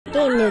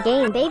Game New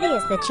Game Baby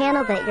is the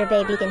channel that your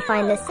baby can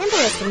find the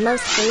simplest and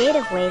most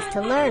creative ways to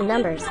learn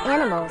numbers,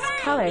 animals,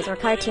 colors, or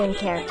cartoon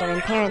character,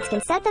 and parents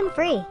can set them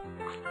free.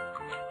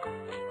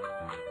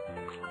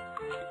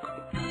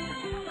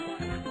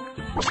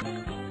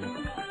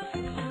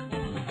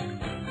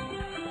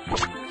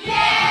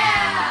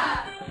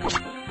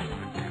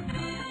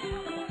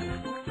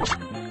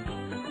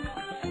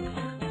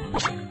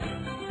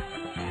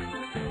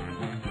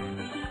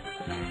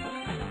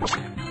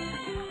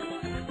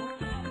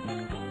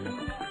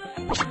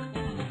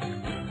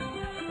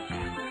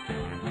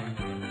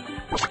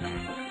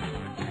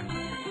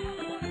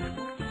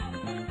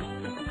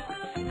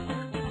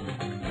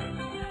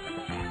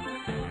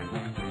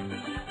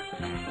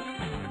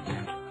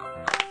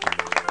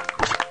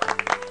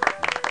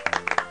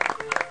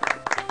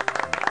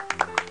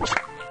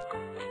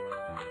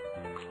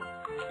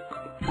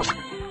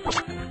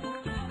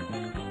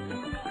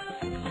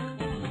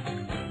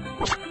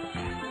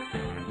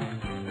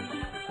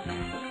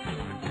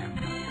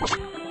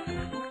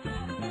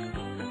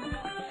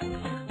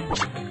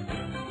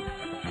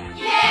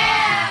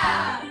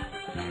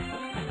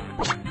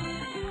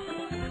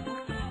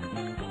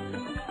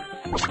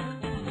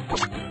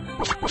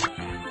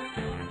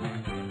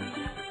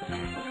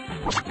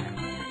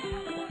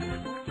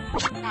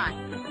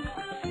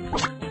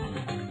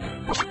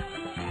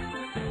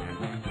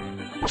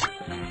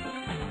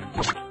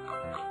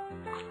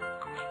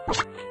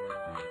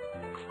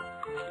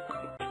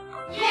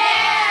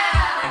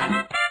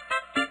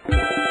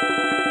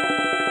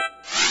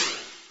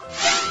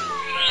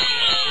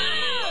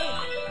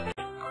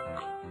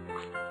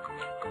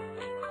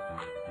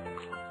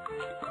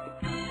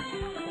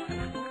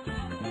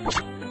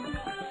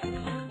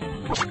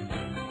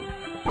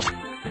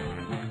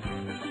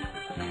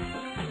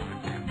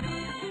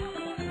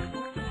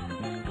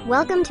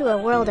 Welcome to a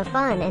world of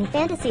fun and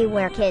fantasy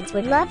where kids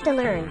would love to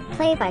learn,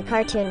 play by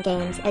cartoon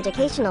games,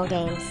 educational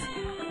games.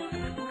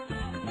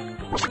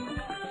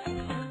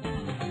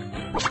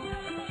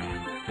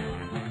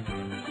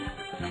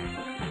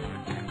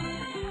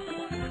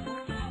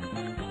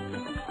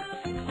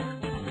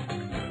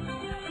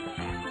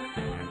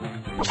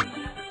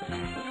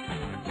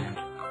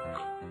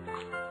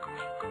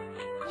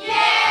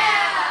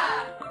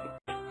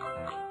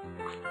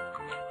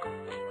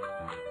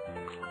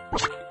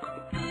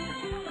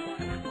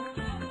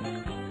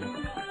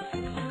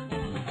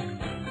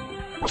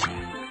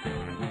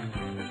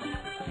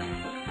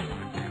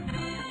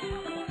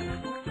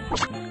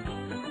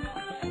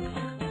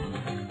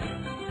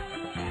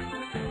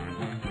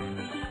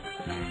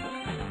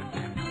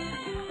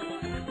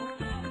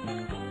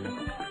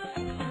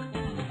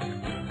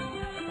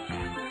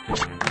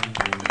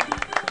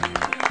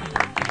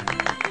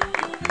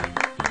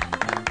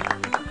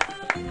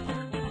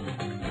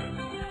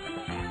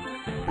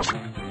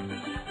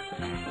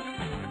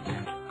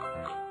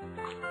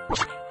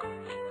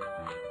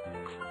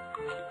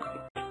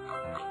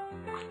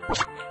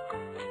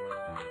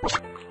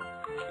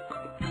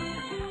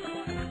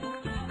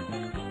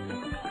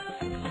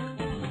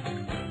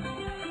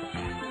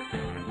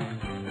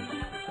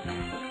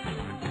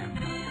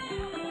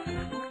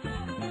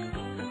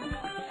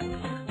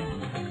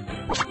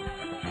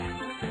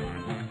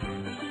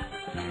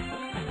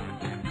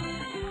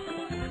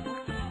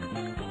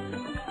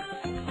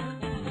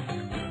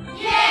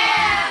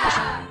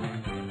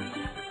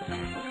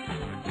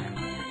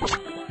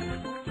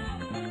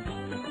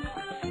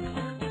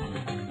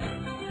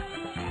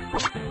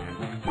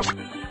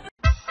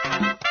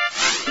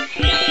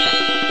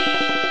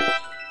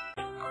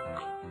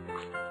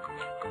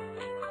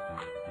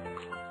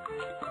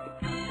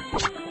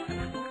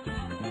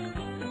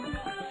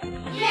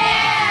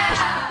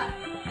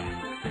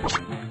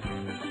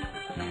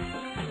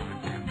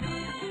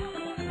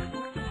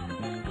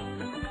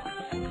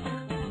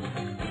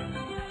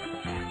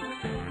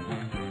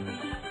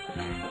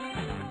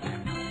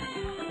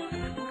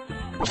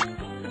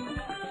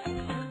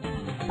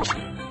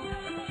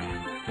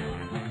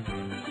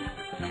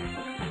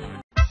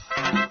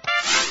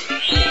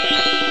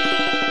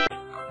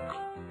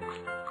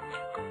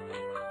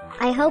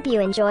 I hope you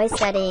enjoy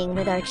studying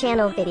with our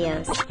channel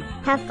videos.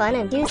 Have fun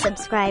and do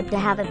subscribe to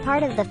have a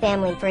part of the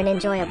family for an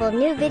enjoyable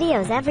new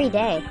videos every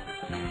day.